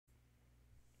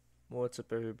What's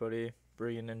up, everybody?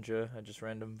 Brilliant Ninja. I just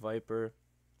random Viper.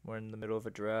 We're in the middle of a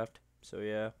draft, so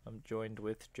yeah, I'm joined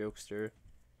with Jokester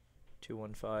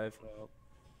 215. What up?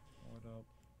 What up?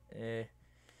 Eh,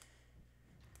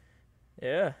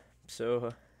 yeah.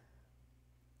 So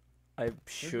I Who's a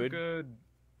should good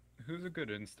Who's a good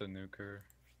insta nuker?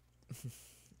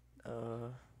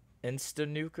 uh insta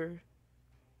nuker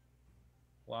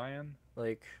Lion?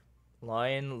 like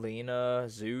Lion, Lena,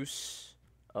 Zeus,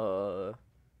 uh,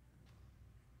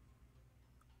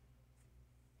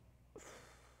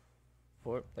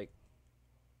 for like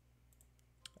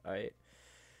I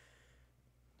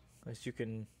as you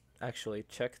can actually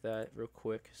check that real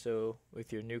quick. So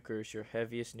with your nukers, your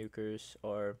heaviest nukers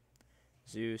are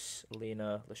Zeus,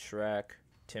 Lena, Leshrac,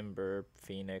 Timber,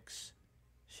 Phoenix,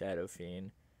 Shadow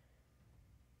Fiend,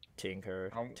 Tinker,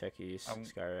 I, Techies, I,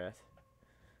 Skyrath.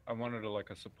 I wanted like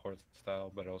a support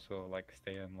style, but also like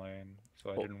stay in lane, so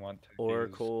I O- didn't want to use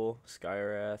Oracle,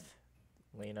 Skyrath,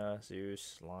 Lena,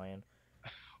 Zeus, Lion.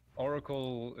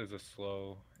 Oracle is a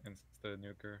slow insta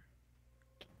nuker.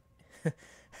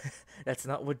 That's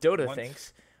not what Dota Once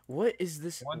thinks. What is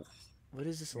this? once What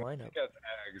is this once he lineup? gets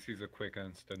eggs, he's a quick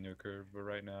insta nuker, but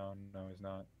right now, no, he's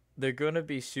not. They're gonna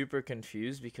be super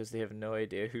confused because they have no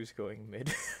idea who's going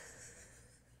mid.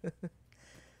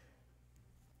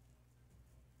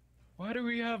 Why do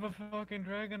we have a fucking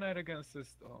Dragonite against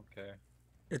this? Okay.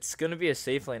 It's gonna be a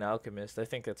safe lane Alchemist. I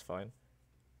think that's fine.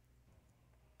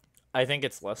 I think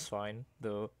it's less fine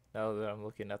though. Now that I'm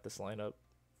looking at this lineup,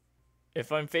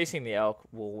 if I'm facing the Alch,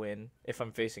 we'll win. If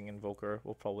I'm facing Invoker,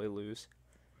 we'll probably lose.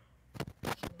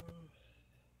 If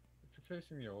you're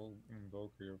facing the old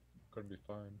Invoker, you're gonna be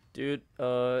fine. Dude,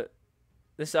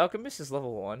 this Alchemist is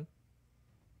level 1.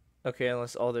 Okay,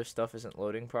 unless all their stuff isn't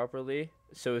loading properly.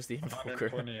 So is the Invoker.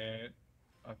 128,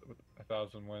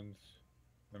 1,000 wins.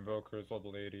 Invoker is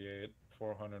level 88,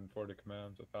 440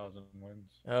 commands, 1,000 wins.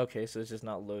 Okay, so it's just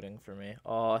not loading for me.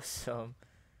 Awesome.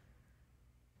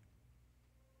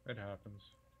 It happens.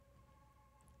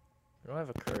 I don't have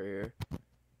a courier.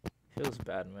 Feels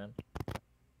bad, man.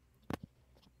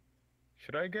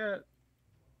 Should I get...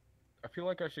 I feel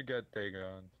like I should get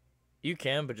Dagon. You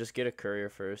can, but just get a courier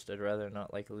first. I'd rather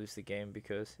not like lose the game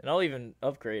because, and I'll even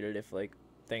upgrade it if like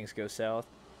things go south.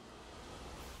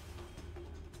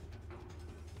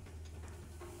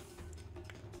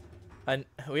 And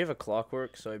we have a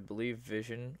clockwork, so I believe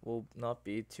vision will not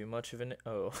be too much of an.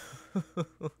 Oh,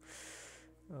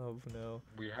 oh no.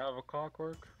 We have a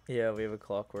clockwork? Yeah, we have a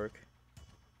clockwork.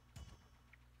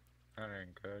 That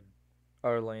ain't good.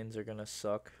 Our lanes are gonna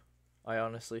suck. I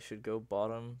honestly should go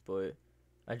bottom, but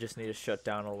I just need to shut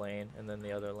down a lane, and then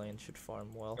the other lane should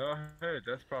farm well. Oh, hey,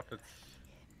 Death Prophet's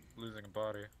losing a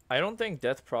body. I don't think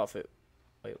Death Prophet.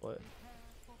 Wait, what?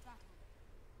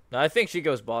 No, I think she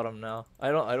goes bottom now.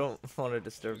 I don't want to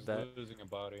disturb She's that. losing a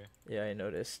body. Yeah, I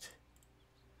noticed.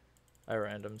 I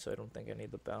random, so I don't think I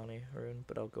need the bounty rune,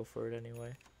 but I'll go for it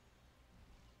anyway.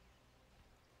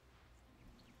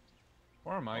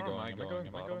 Where am I going?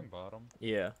 Am I going bottom?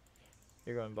 Yeah,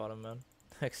 you're going bottom, man.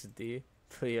 XD.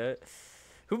 But yeah,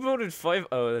 who voted 5?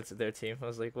 Oh, that's their team. I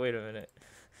was like, wait a minute.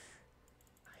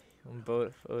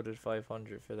 Voted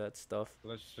 500 for that stuff.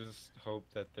 Let's just hope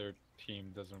that their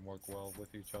team doesn't work well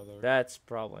with each other. That's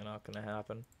probably not gonna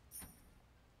happen.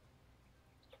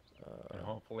 And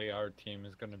hopefully our team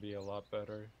is gonna be a lot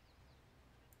better.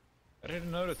 I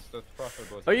didn't notice that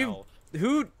Prophet was Are an you elf.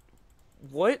 who?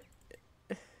 What?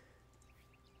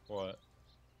 What?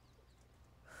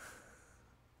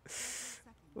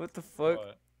 What the fuck?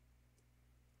 What?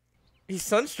 He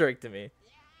sunstriked me.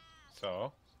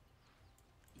 So?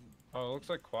 Oh, it looks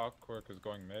like Clockwork is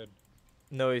going mid.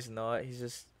 No, he's not. He's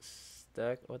just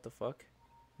stack. What the fuck?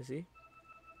 Is he?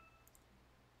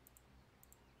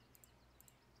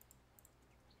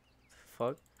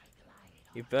 Fuck.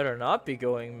 You better not be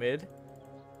going mid.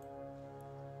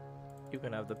 You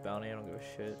can have the bounty. I don't give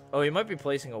a shit. Oh, he might be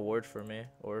placing a ward for me.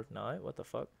 Or not. What the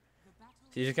fuck?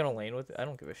 He's just gonna lane with it? I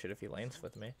don't give a shit if he lanes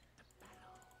with me.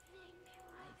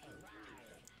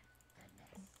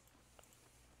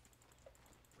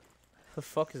 The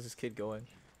fuck is this kid going?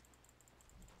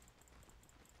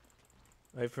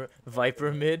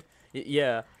 Viper mid?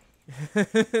 Yeah.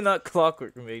 Not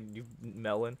clockwork mid, you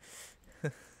melon.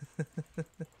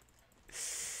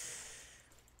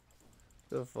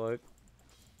 The fuck?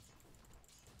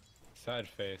 Sad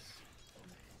face.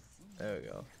 There we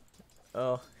go.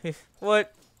 Oh,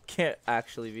 what? Can't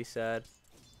actually be sad.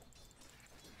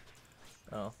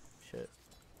 Oh, shit.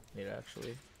 Need to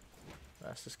actually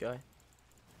ask this guy.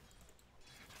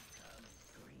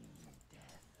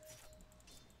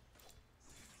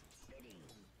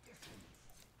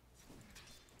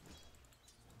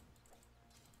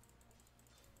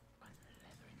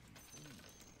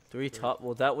 Three Three. top.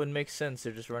 Well, that would make sense.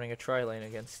 They're just running a tri lane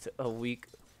against a weak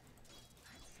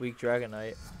Dragon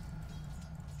Knight.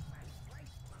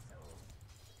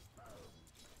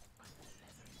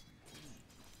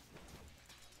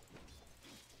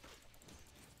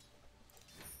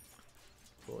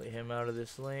 Bully him out of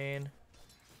this lane.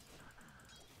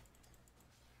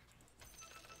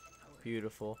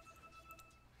 Beautiful.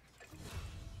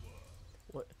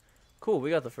 What? Cool, we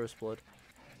got the first blood.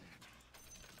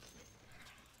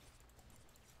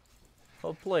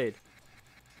 Well played.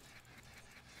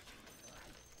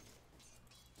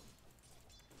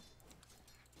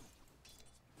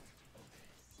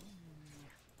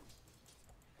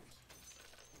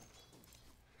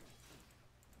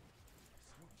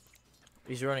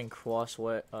 He's running Quas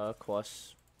Exhort.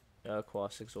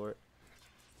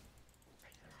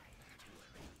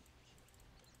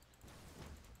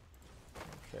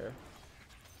 Okay.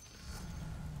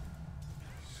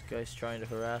 This guy's trying to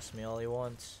harass me all he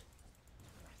wants.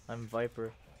 I'm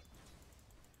Viper.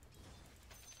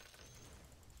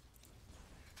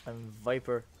 I'm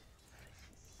Viper.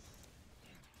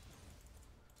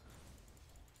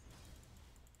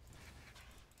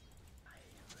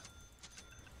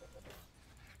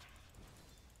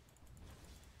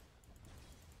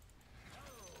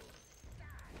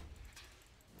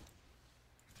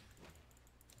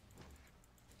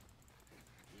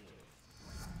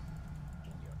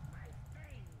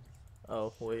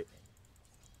 Oh, wait.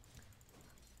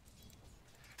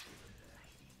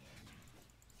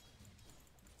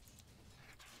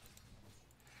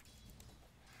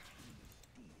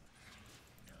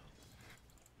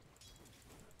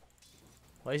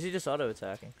 Why is he just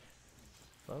auto-attacking?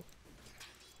 Well,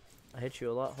 I hit you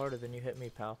a lot harder than you hit me,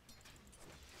 pal.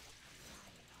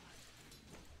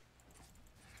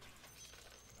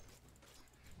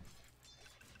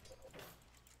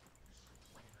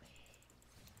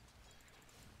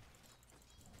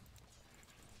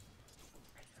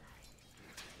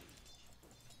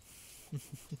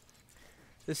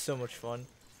 This is so much fun.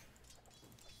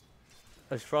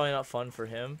 It's probably not fun for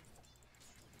him.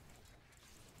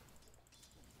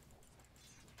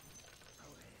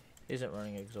 He isn't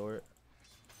running Exhort.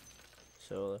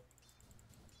 So...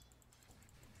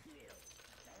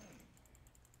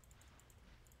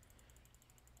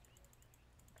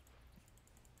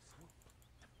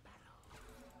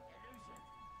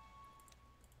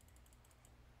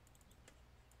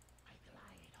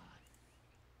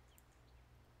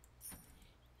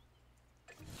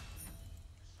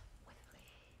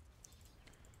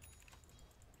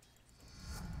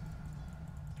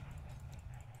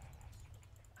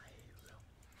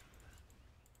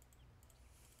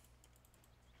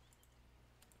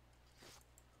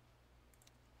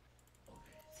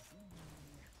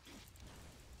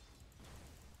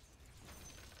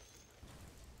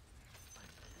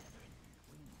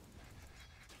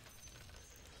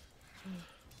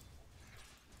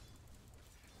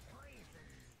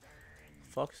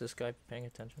 Fuck, is this guy paying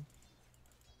attention?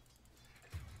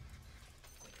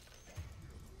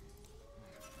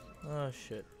 Oh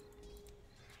shit.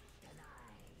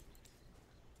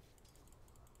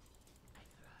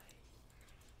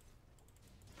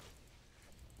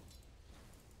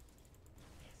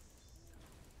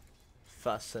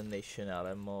 Fascination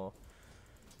Alamo.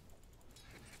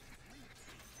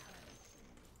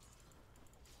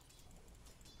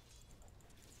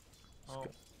 Oh,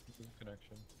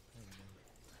 connection.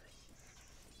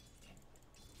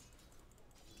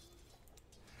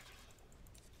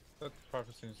 That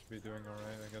Prophet seems to be doing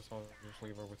alright. I guess I'll just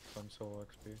leave her with some solo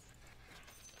XP.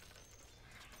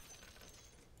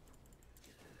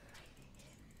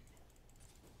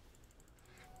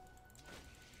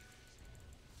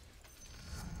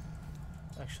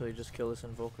 Actually, just kill this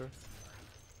Invoker.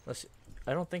 Let's.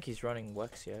 I don't think he's running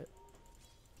Wex yet.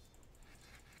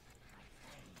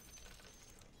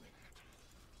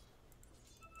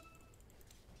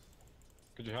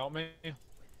 Could you help me?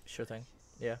 Sure thing.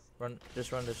 Yeah, run.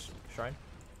 Just run this shrine.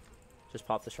 Just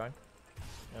pop the shrine.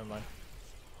 Never mind.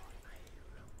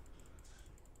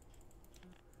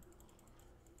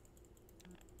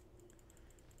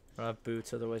 I don't have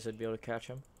boots, otherwise I'd be able to catch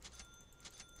him.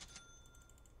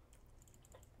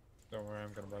 Don't worry,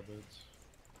 I'm gonna buy boots.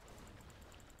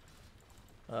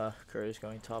 Curry's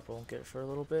going top. I won't get it for a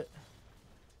little bit.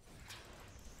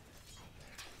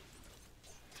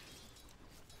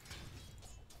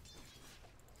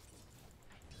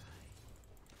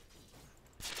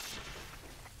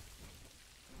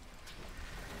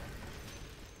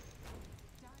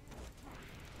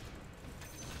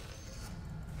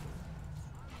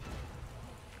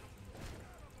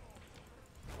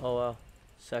 Oh wow,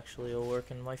 this actually will work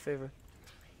in my favor.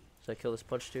 So I kill this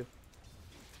Pudge too.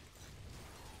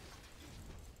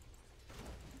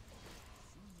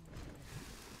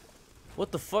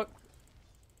 What the fuck?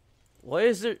 Why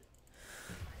is there...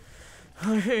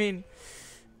 I mean...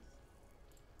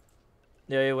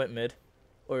 Yeah, he went mid.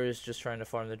 Or he's just trying to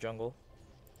farm the jungle.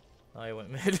 Oh, he went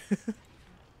mid.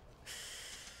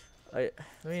 I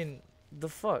mean, the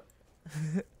fuck?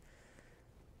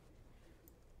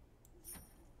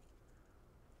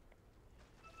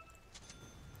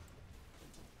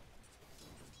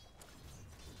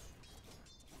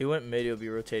 He went mid, he'll be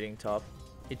rotating top.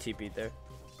 He TP'd there.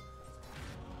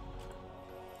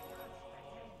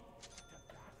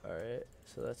 Alright,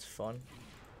 so that's fun.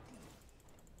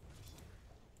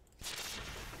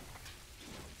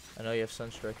 I know you have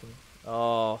Sunstriking.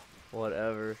 Oh,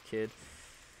 whatever, kid.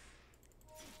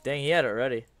 Dang, he had it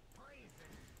ready.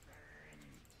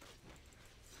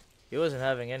 He wasn't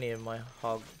having any of my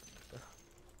hog.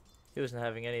 He wasn't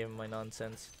having any of my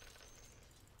nonsense.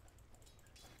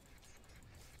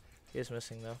 He is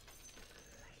missing though.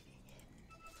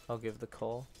 I'll give the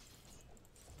call.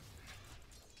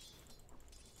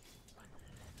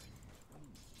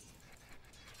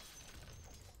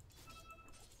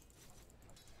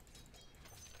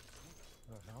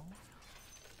 The hell?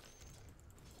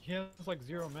 He has like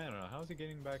 0 mana. How is he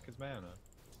getting back his mana?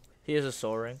 He has a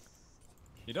soul ring.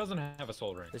 He doesn't have a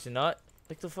soul ring. Does he not?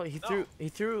 Like the fuck? He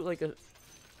threw like a.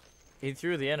 He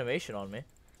threw the animation on me.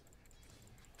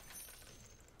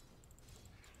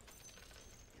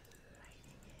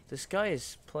 This guy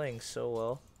is playing so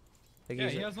well. Like Yeah,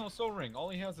 he has no soul ring. All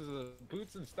he has is a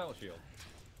boots and style shield.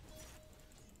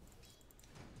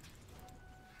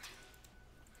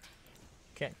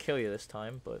 Can't kill you this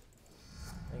time, but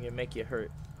I can make you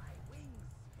hurt.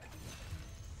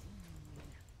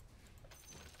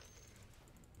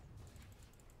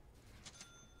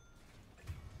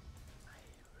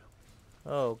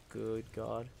 Oh, good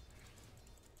God.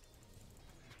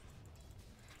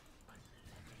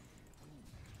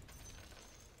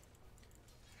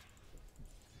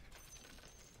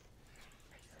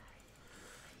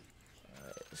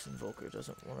 Alright, this Invoker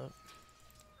doesn't want to...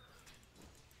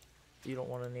 You don't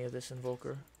want any of this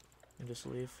Invoker. And just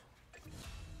leave.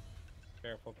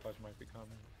 Careful, Pudge might be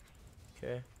coming.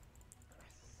 Okay.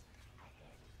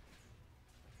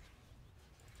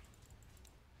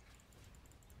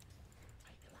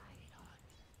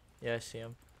 Yeah, I see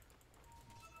him.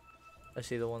 I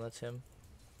see the one that's him.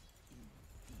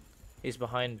 He's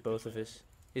behind both of his...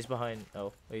 He's behind...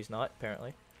 Oh, he's not,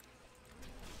 apparently.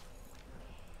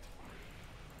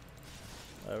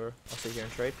 Whatever. I'll sit here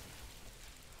and trade.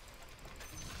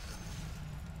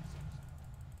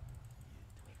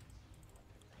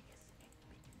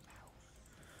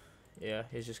 Yeah,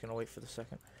 he's just gonna wait for the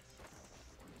second.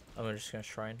 I'm just gonna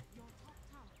shrine.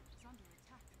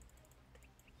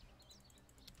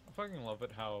 I fucking love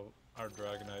it how our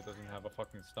Dragonite doesn't have a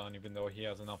fucking stun even though he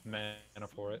has enough mana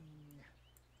for it.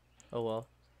 Oh well.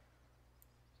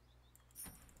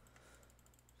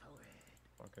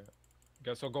 Okay.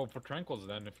 Guess I'll go for Tranquils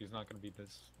then if he's not gonna be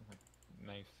this like,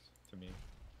 nice to me.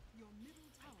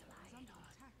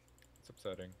 It's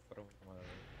upsetting, but whatever.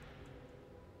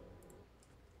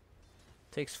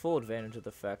 Takes full advantage of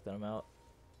the fact that I'm out.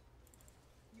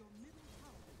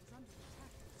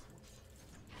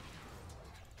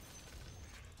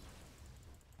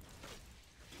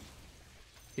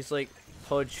 He's like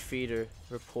Pudge feeder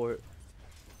report.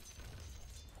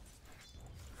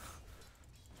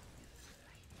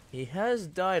 He has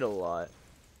died a lot.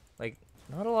 Like,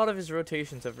 not a lot of his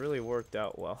rotations have really worked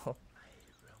out well.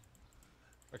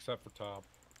 Except for top.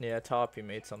 Yeah, top he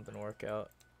made something work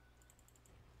out.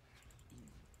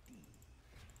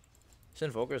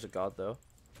 This Invoker's a god though.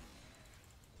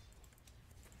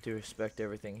 Do respect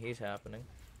everything he's happening.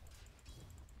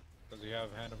 Does he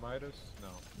have Hand of Midas? No.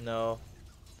 No.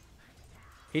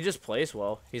 He just plays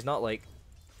well. He's not like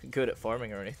good at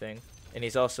farming or anything. And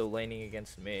he's also laning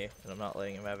against me, and I'm not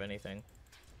letting him have anything.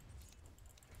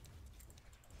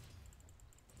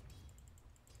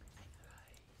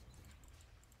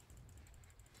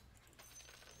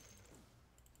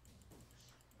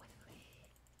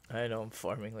 I know I'm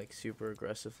farming like super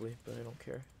aggressively, but I don't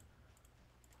care.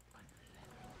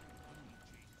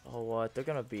 Oh what? They're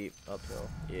gonna beat uphill.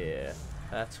 Yeah,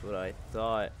 that's what I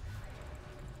thought.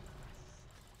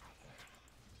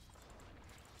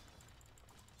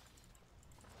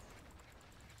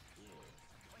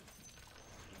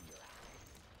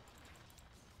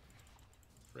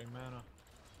 Free mana.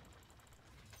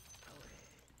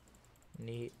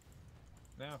 Neat.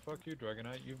 Nah, fuck you,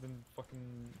 Dragonite. You've been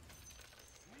fucking...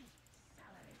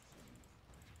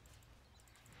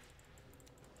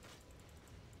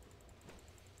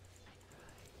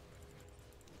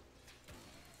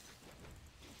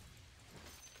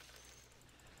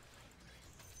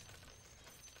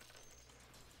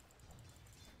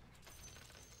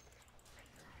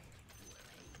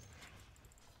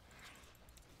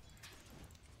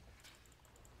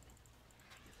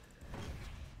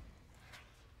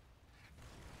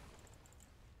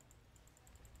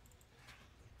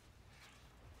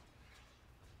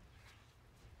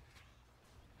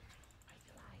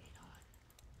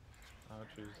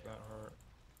 Jeez, that hurt.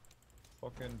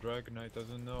 Fucking Dragonite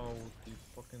doesn't know the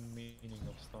fucking meaning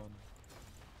of stun.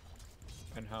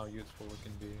 And how useful it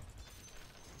can be.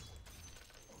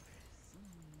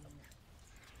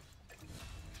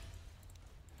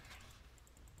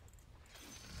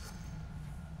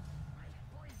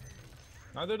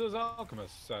 Neither does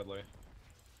Alchemist, sadly.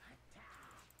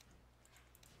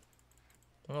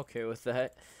 I'm okay with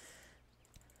that.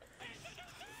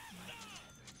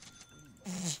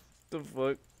 The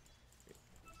fuck?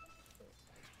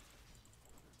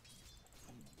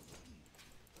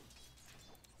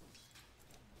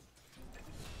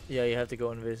 Yeah, you have to go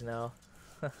invis now.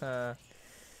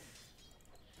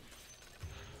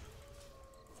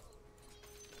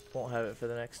 Won't have it for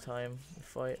the next time we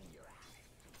fight.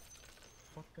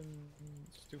 Fucking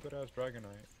stupid ass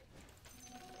Dragonite.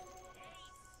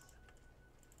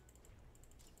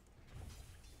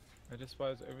 I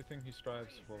despise everything he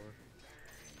strives for.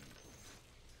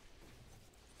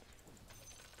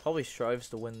 Probably strives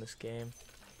to win this game.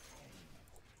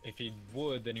 If he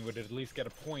would, then he would at least get a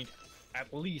point.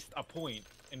 At least a point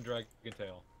in Dragon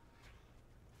Tail.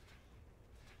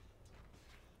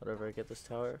 Whatever, I get this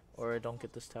tower. Or I don't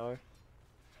get this tower.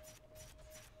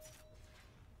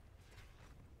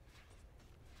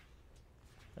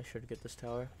 I should get this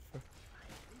tower.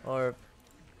 Or...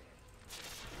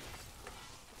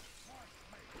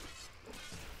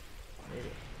 maybe.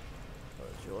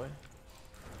 Oh, joy.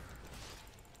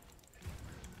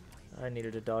 I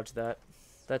needed to dodge that.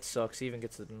 That sucks. He even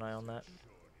gets the deny on that.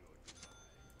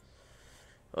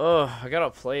 Oh, I got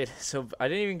outplayed. So I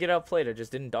didn't even get outplayed. I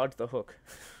just didn't dodge the hook.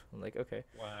 I'm like, okay.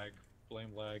 Lag.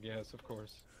 Blame lag, yes, of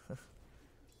course.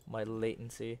 My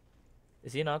latency.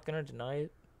 Is he not gonna deny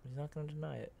it? He's not gonna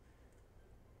deny it.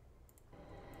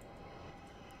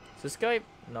 Is this guy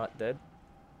not dead?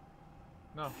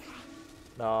 No.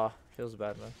 Nah, feels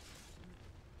bad, man.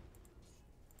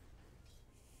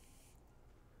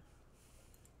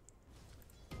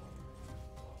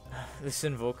 This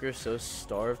invoker is so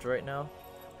starved right now.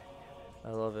 I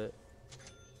love it.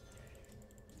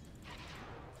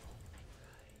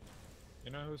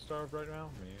 You know who's starved right now?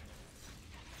 Me.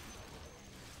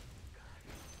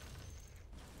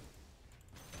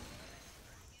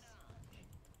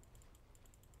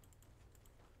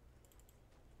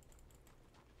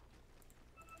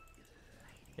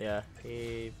 Yeah,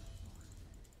 he...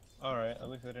 Alright, at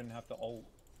least I didn't have to ult.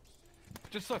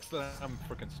 Just sucks that I'm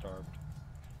freaking starved.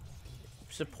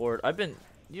 Support. I've been...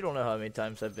 You don't know how many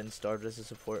times I've been starved as a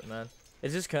support, man.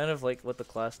 It's just kind of like what the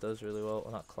class does really well.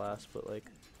 Well, not class, but like...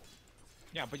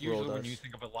 Yeah, but usually when you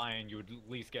think of a lion, you would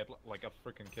at least get like a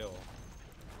freaking kill.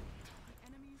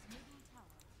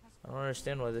 I don't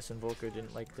understand why this invoker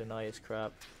didn't like deny his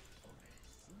crap.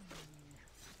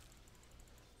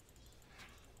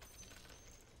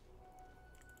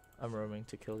 I'm roaming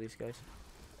to kill these guys.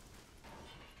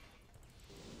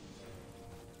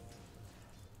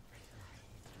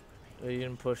 Oh, you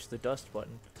didn't push the dust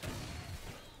button.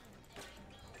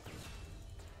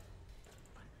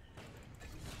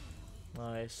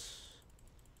 Nice.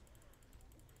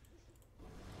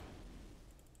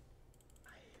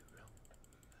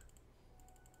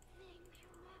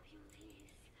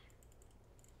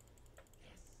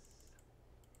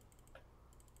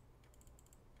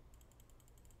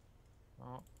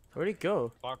 Oh, Where'd he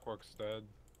go? Clockwork's dead.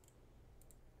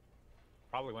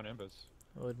 Probably went Imbus.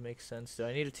 That would make sense. Do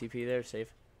I need a TP there? Safe.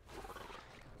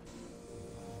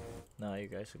 No, you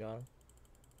guys got him.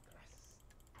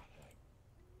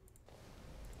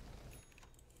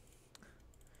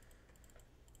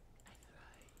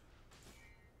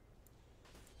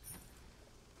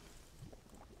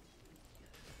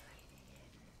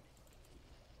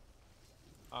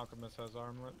 Alchemist has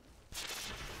armlet.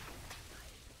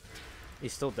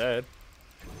 He's still dead.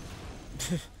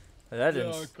 That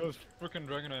didn't. Yeah, because freaking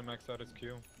Dragonite maxed out his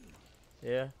Q.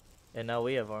 Yeah, and now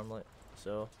we have armlet,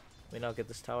 so we now get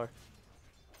this tower.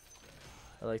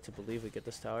 I like to believe we get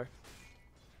this tower.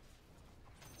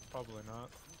 Probably not.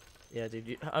 Yeah,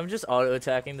 dude, I'm just auto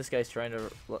attacking. This guy's trying to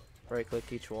right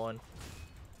click each one.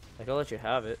 Like, I'll let you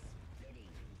have it.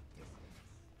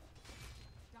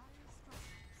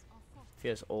 If he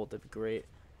has ult, that'd be great.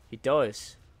 He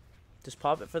does. Just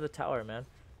pop it for the tower, man.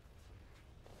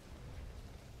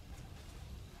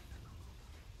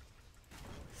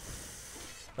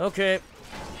 Okay.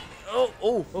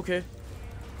 Oh, okay.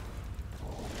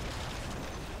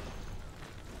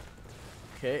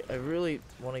 Okay, I really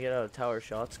want to get out of tower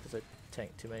shots because I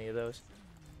tanked too many of those.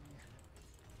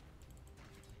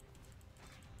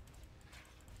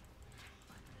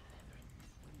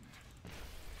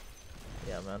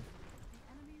 Yeah, man.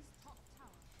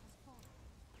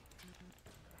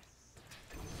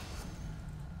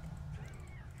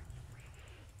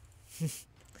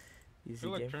 I Easy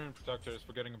feel like game. Turn Protector is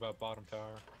forgetting about bottom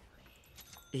tower.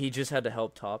 He just had to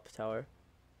help top tower.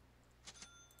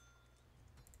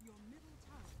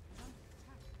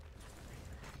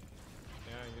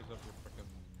 Yeah, use up your freaking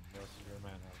most of your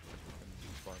mana for freaking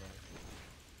Sparta.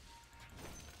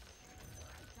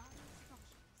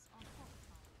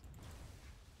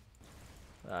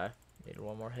 Alright, need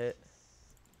one more hit.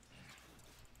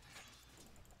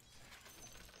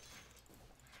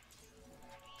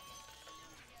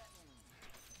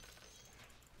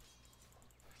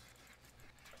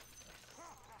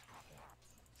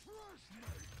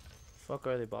 Fuck,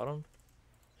 are they bottom?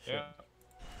 Shit. Yeah.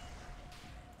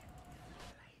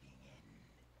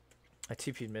 I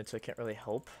TP'd mid, so I can't really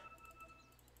help.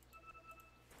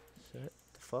 Shit,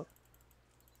 the fuck?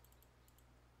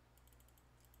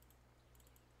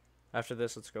 After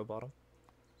this, let's go bottom.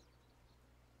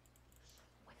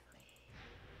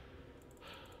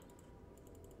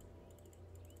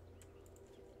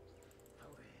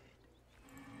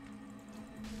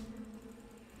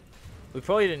 We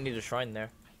probably didn't need a shrine there.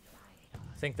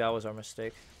 I think that was our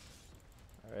mistake.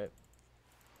 Alright.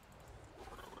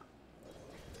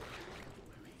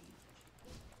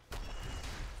 Oh,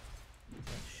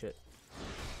 shit.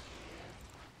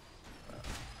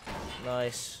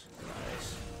 Nice.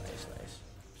 Nice. Nice, nice.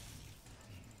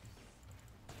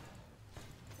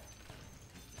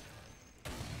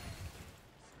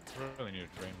 Really need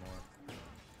to drain more.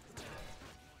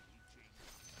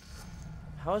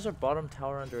 How is our bottom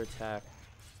tower under attack?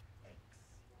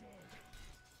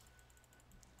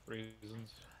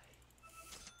 Reasons.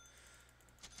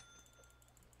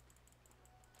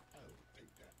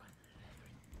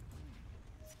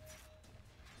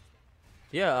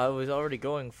 Yeah, I was already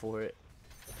going for it.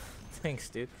 Thanks,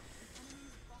 dude.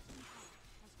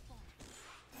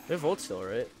 Their volt's still,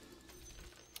 right?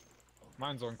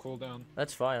 Mine's on cooldown.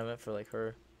 That's fine, I meant for like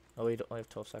her. Oh, we only have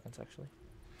 12 seconds actually.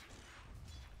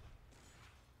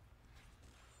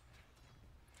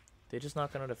 They just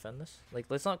not gonna defend this? Like,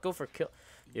 let's not go for kill.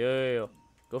 Yo.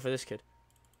 Go for this kid.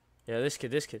 Yeah, this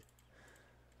kid.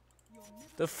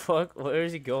 The fuck? Where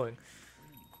is he going?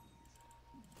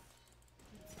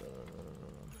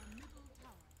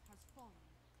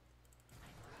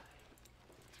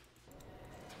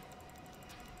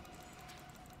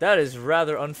 That is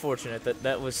rather unfortunate that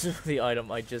that was the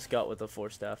item I just got with the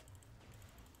 4-staff.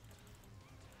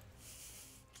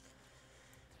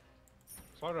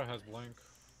 Sparta has blink.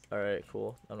 Alright,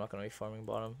 cool. I'm not gonna be farming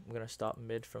bottom. I'm gonna stop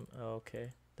mid from... Oh,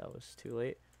 okay. That was too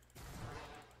late.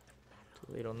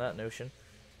 Too late on that notion.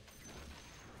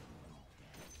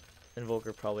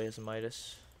 Invoker probably has a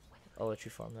Midas. I'll let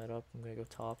you farm that up. I'm gonna go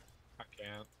top. I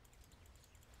can't.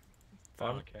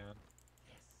 Farm? I can.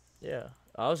 Yeah.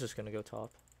 I was just gonna go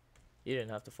top. You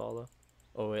didn't have to follow.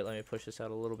 Oh wait, let me push this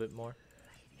out a little bit more.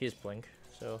 He has blink,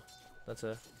 so that's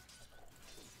a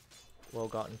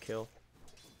well-gotten kill.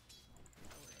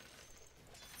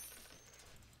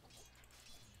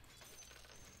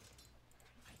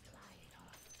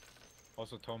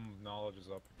 Also, Tome of Knowledge is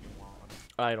up if you want.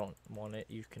 I don't want it.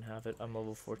 You can have it. I'm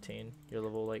level 14. You're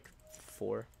level like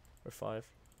 4 or 5.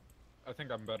 I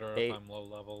think I'm better 8. if I'm low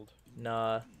leveled.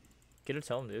 Nah. Get a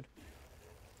tome, dude.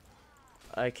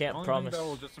 I can't The only promise. thing that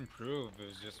will just improve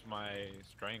is just my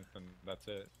strength, and that's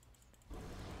it.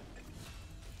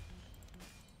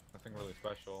 Nothing really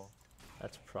special.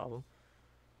 That's a problem.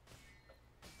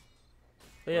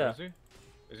 But Where yeah, is he?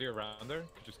 Is he around there?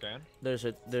 Could you scan? there's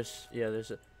a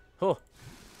oh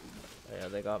yeah,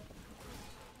 they got.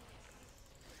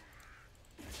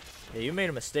 Yeah, you made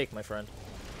a mistake, my friend.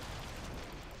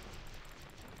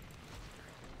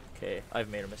 Okay, I've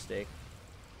made a mistake.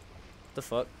 The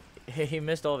fuck? He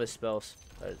missed all of his spells.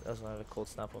 I doesn't have a cold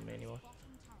snap on me anymore.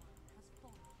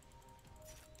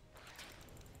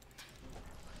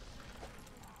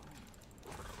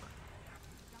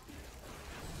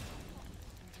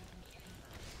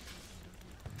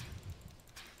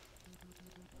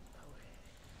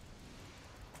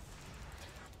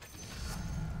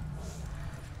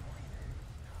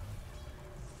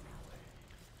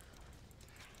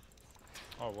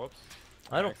 Oh, whoops.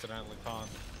 I don't. Accidentally taunt.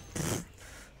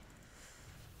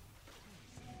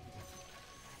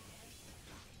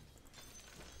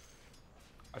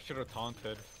 I should have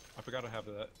taunted. I forgot to have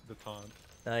the taunt.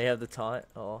 Now you have the taunt.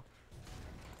 Oh.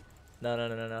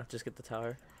 No. Just get the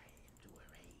tower.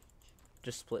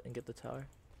 Just split and get the tower.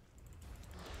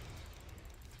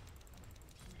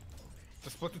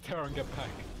 Just split the tower and get back.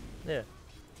 Yeah.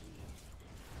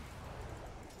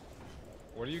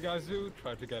 What do you guys do?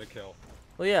 Try to get a kill.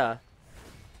 Well, yeah.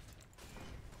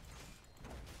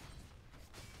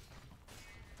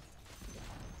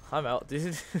 I'm out,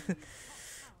 dude.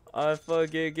 I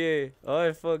fucking gay.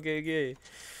 I fucking gay.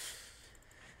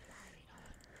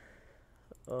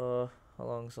 How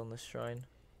long's on this shrine?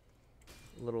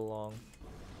 A little long.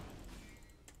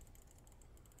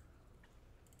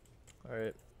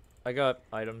 Alright. I got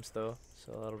items though,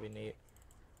 so that'll be neat.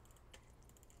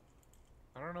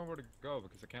 I don't know where to go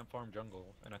because I can't farm jungle,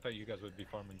 and I thought you guys would be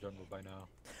farming jungle by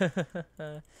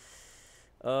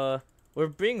now. We're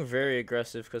being very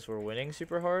aggressive because we're winning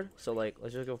super hard. So like,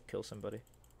 let's just go kill somebody.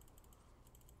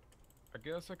 I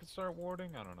guess I could start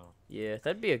warding. I don't know. Yeah,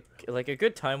 that'd be a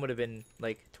good time would have been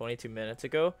like 22 minutes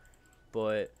ago,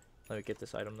 but let me get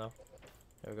this item though.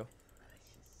 There we go.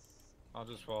 I'll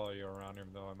just follow you around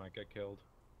even though I might get killed.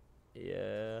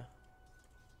 Yeah.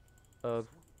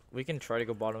 We can try to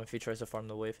go bottom if he tries to farm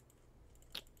the wave.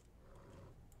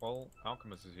 Well,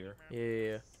 Alchemist is here.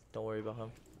 Yeah. Don't worry about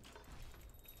him.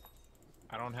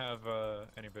 I don't have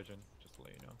any vision, just to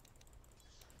let you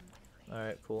know.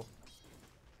 Alright, cool.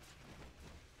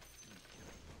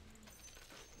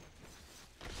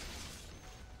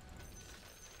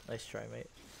 Nice try, mate.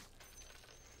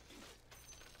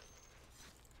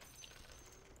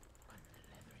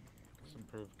 This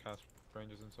improved cast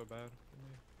range isn't so bad for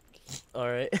me.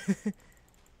 Alright.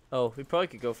 Oh, we probably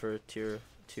could go for a tier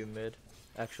 2 mid.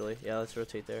 Actually, yeah, let's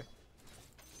rotate there.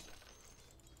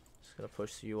 Just gonna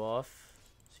push you off.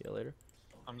 See you later.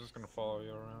 I'm just gonna follow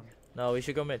you around. No, we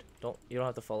should go mid. You don't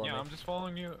have to follow me. Yeah, I'm just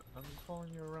following you. I'm just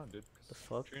following you around, dude. The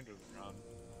fuck? Strangers around,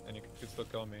 and you can still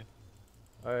kill me.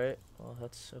 Alright, well,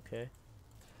 that's okay.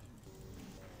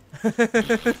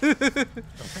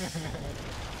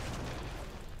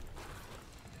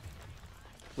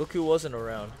 Look who wasn't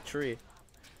around. Tree.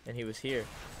 And he was here.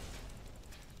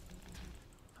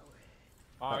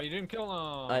 Oh, you didn't kill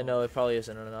him! I know, it probably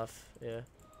isn't enough. Yeah.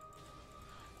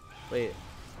 Wait.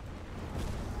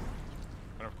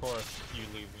 And of course, you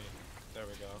leave me. There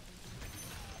we go.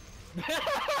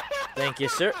 Thank you,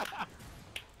 sir.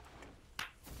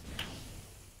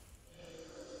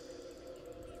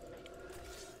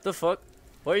 The fuck?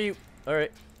 Why are you...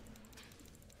 Alright.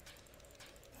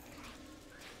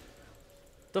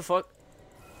 The fuck?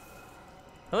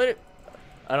 How many...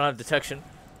 I don't have detection.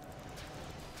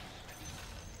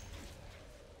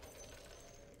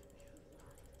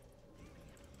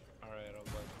 Alright, I'll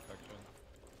let protection.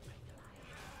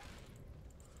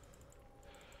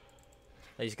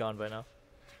 He's gone by now.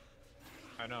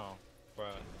 I know,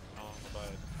 but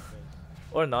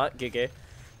Or not, Gige.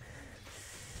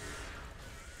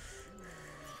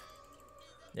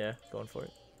 Yeah, going for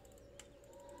it.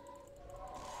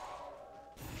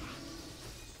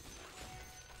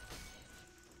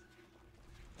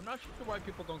 I'm not sure why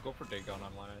people don't go for Dagon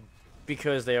online.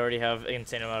 Because they already have an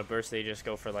insane amount of burst, they just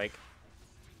go for like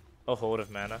a hold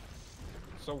of mana.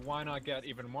 So why not get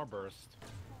even more burst?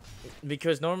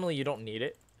 Because normally you don't need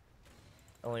it.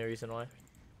 Only reason why.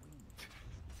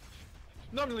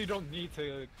 Normally you don't need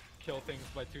to kill things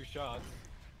by 2 shots.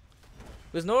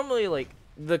 Because normally like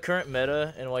the current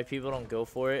meta and why people don't go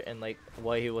for it and like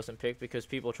why he wasn't picked because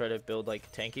people try to build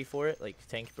like tanky for it, like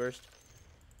tank burst.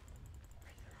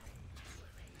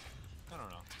 I don't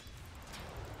know.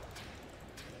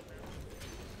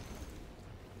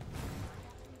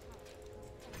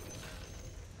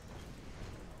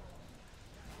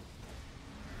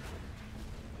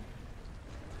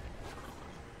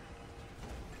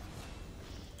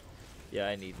 Yeah,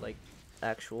 I need like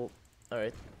actual.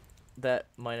 Alright. That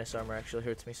minus armor actually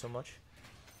hurts me so much.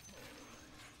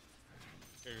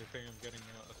 You think I'm getting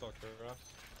Assault Cuirass?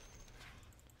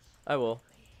 I will.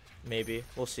 Maybe.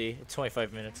 We'll see. It's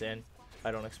 25 minutes in.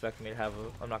 I don't expect me to have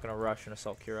a... I'm not going to rush an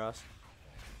Assault Cuirass.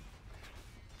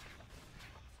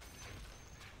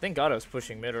 Thank God I was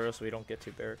pushing mid or else we don't get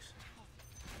 2 barracks.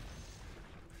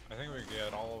 I think we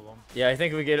get all of them. Yeah, I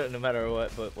think we get it no matter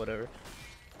what, but whatever.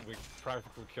 We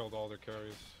practically killed all their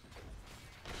carries.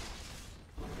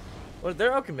 Well,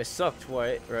 their alchemist sucked,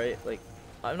 right? Like,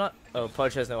 I'm not... Oh,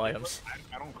 Pudge has no items.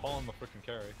 I don't call him a freaking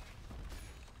carry.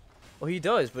 Well, he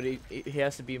does, but he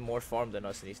has to be more farmed than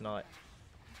us, and he's not.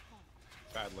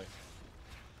 Sadly.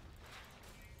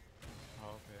 Oh,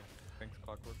 okay. Thanks,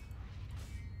 Clockwork.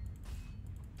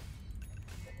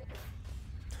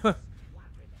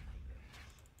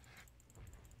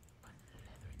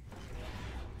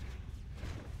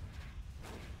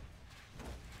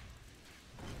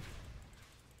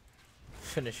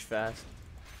 Finish fast.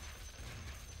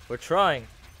 We're trying.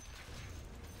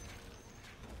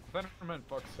 I thought it meant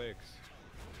fuck's sakes.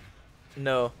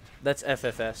 No, that's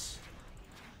FFS.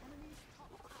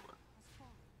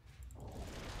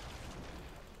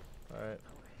 Alright.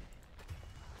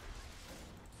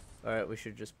 Alright, we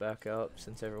should just back out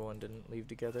since everyone didn't leave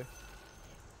together.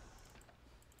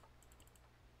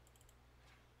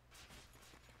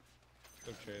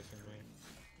 They're chasing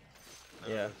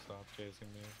me. Yeah. Stop chasing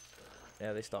me.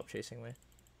 Yeah, they stopped chasing me.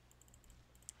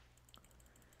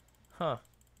 Huh.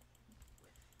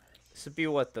 This would be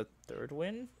what, the third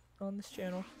win on this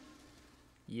channel?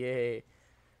 Yay.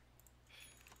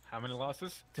 How many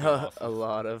losses? 2 losses. A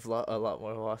lot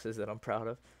more losses that I'm proud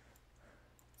of.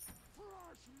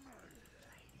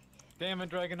 Damn it,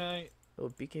 Dragonite! Oh,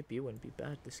 BKB wouldn't be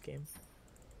bad this game.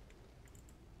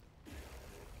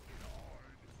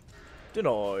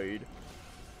 Denied.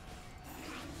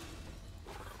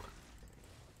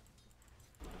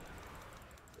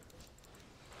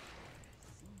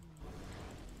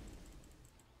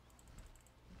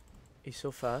 He's so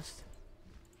fast.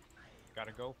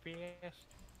 Gotta go fast.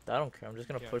 I don't care. I'm just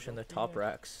gonna Yeah, push in go the top fast.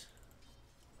 racks.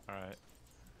 Alright.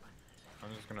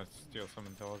 I'm just gonna steal some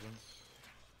intelligence.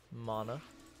 Mana.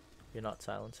 You're not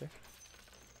silencer.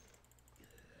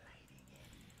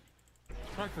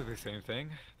 Practically the same thing.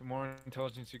 The more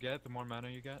intelligence you get, the more mana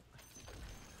you get.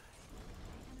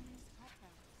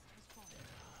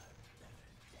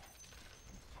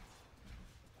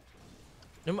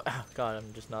 Oh, God,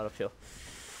 I'm just not uphill.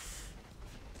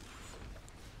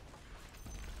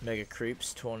 Mega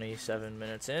creeps, 27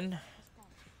 minutes in.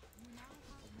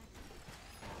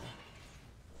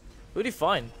 Who'd he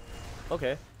find?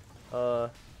 Okay. Huh.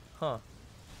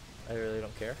 I really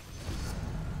don't care.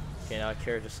 Okay, now I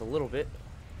care just a little bit.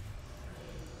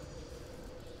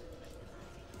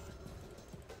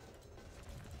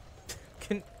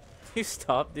 Can you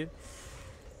stop, dude?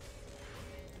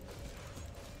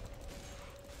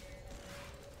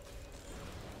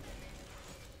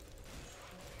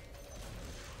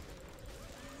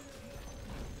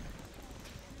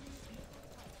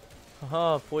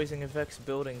 Haha, poisoning affects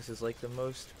buildings is like the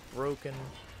most broken.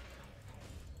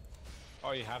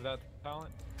 Oh, you have that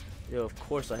talent? Yo, of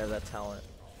course I have that talent.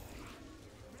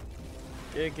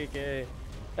 Gay, gay, gay.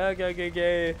 Ah, gay, gay,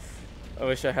 gay. I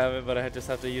wish I have it, but I just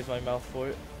have to use my mouth for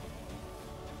it.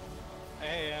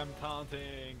 Hey, I'm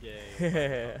taunting.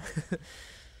 Yay.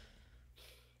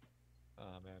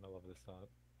 Oh man, I love this taunt.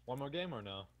 One more game or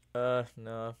no? No,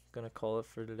 I'm gonna call it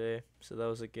for today. So that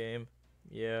was a game.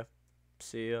 Yeah,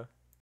 see ya.